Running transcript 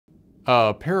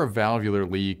A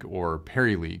paravalvular leak or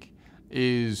perileak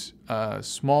is a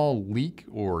small leak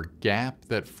or gap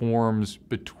that forms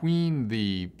between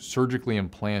the surgically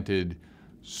implanted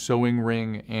sewing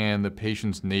ring and the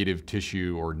patient's native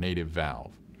tissue or native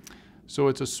valve. So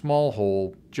it's a small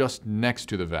hole just next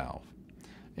to the valve.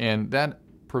 And that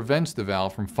prevents the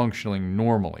valve from functioning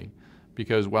normally,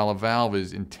 because while a valve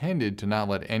is intended to not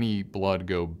let any blood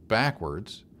go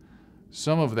backwards,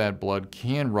 some of that blood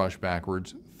can rush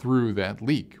backwards through that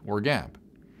leak or gap.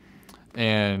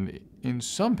 And in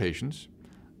some patients,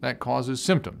 that causes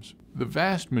symptoms. The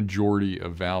vast majority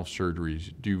of valve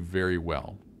surgeries do very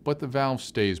well, but the valve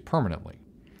stays permanently.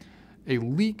 A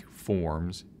leak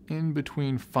forms in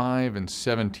between 5 and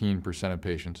 17% of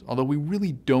patients, although we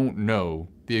really don't know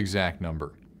the exact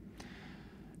number.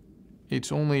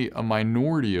 It's only a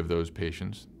minority of those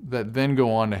patients that then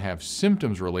go on to have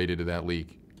symptoms related to that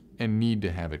leak and need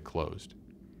to have it closed.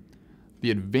 The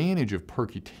advantage of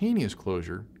percutaneous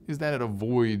closure is that it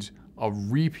avoids a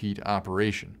repeat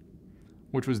operation,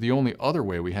 which was the only other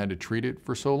way we had to treat it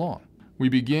for so long. We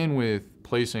begin with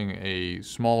placing a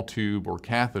small tube or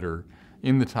catheter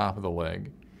in the top of the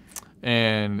leg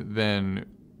and then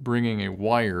bringing a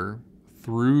wire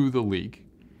through the leak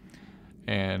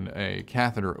and a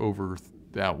catheter over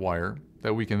that wire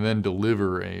that we can then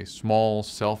deliver a small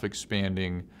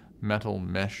self-expanding metal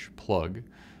mesh plug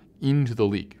into the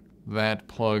leak. That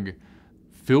plug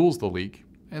fills the leak,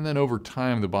 and then over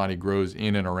time the body grows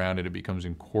in and around it. It becomes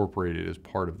incorporated as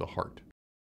part of the heart.